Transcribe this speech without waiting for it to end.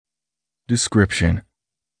Description: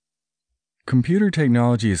 Computer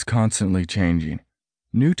technology is constantly changing.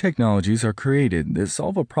 New technologies are created that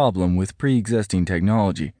solve a problem with pre-existing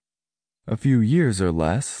technology. A few years or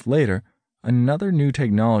less later, another new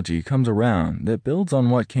technology comes around that builds on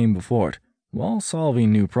what came before it, while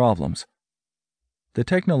solving new problems. The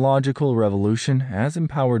technological revolution has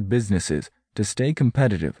empowered businesses to stay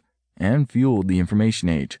competitive and fueled the information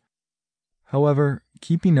age. However,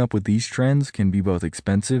 keeping up with these trends can be both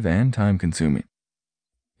expensive and time-consuming.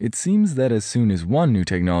 It seems that as soon as one new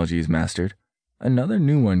technology is mastered, another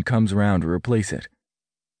new one comes around to replace it.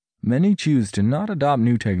 Many choose to not adopt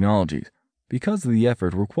new technologies because of the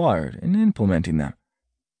effort required in implementing them.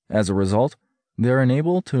 As a result, they are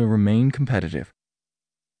unable to remain competitive.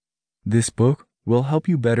 This book will help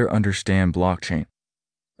you better understand blockchain,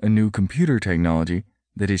 a new computer technology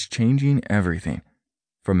that is changing everything,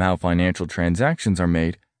 from how financial transactions are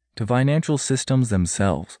made to financial systems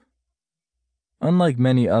themselves. Unlike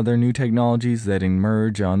many other new technologies that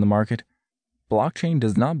emerge on the market, blockchain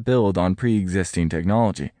does not build on pre-existing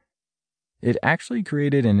technology. It actually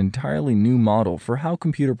created an entirely new model for how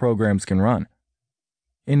computer programs can run.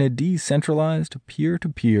 In a decentralized,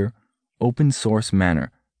 peer-to-peer, open-source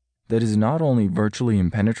manner that is not only virtually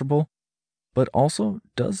impenetrable, but also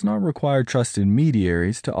does not require trusted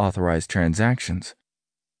intermediaries to authorize transactions.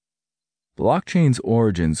 Blockchain's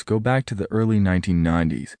origins go back to the early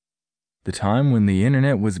 1990s, the time when the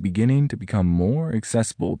internet was beginning to become more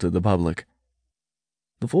accessible to the public.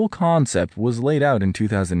 The full concept was laid out in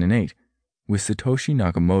 2008 with Satoshi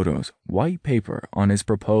Nakamoto's white paper on his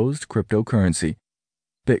proposed cryptocurrency,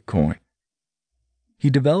 Bitcoin. He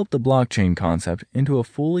developed the blockchain concept into a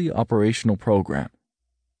fully operational program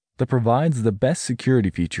that provides the best security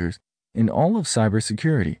features in all of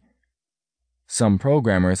cybersecurity. Some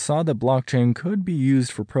programmers saw that blockchain could be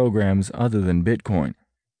used for programs other than Bitcoin.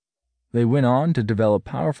 They went on to develop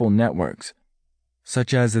powerful networks,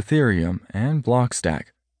 such as Ethereum and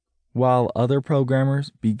Blockstack, while other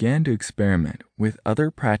programmers began to experiment with other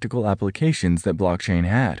practical applications that blockchain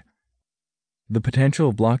had. The potential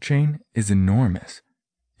of blockchain is enormous.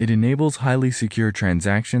 It enables highly secure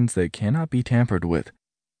transactions that cannot be tampered with.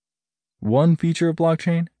 One feature of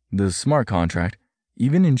blockchain, the smart contract,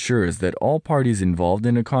 even ensures that all parties involved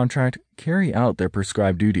in a contract carry out their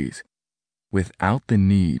prescribed duties, without the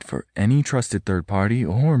need for any trusted third party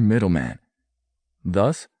or middleman.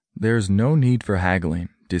 Thus, there is no need for haggling,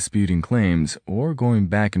 disputing claims, or going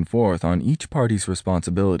back and forth on each party's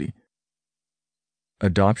responsibility.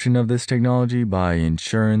 Adoption of this technology by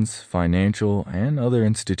insurance, financial, and other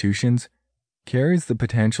institutions carries the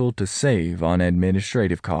potential to save on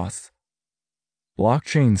administrative costs.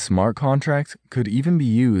 Blockchain smart contracts could even be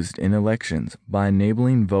used in elections by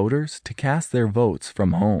enabling voters to cast their votes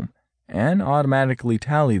from home and automatically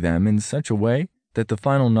tally them in such a way that the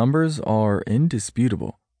final numbers are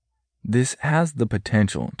indisputable. This has the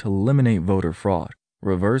potential to eliminate voter fraud,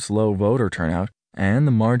 reverse low voter turnout, and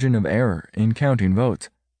the margin of error in counting votes.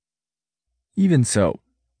 Even so,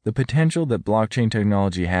 the potential that blockchain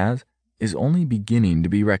technology has is only beginning to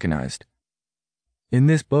be recognized. In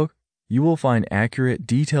this book, you will find accurate,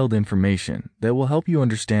 detailed information that will help you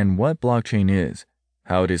understand what blockchain is,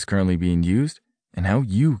 how it is currently being used, and how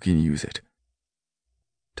you can use it.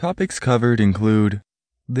 Topics covered include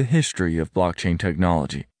the history of blockchain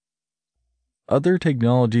technology, other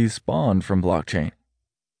technologies spawned from blockchain,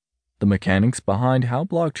 the mechanics behind how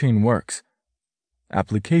blockchain works,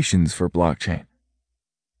 applications for blockchain,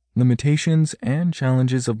 limitations and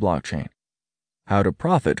challenges of blockchain, how to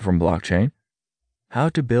profit from blockchain, how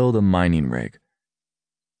to build a mining rig.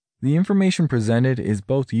 The information presented is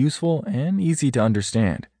both useful and easy to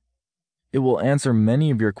understand. It will answer many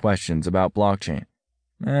of your questions about blockchain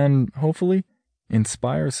and, hopefully,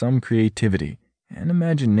 inspire some creativity and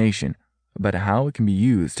imagination about how it can be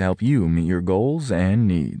used to help you meet your goals and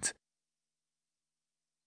needs.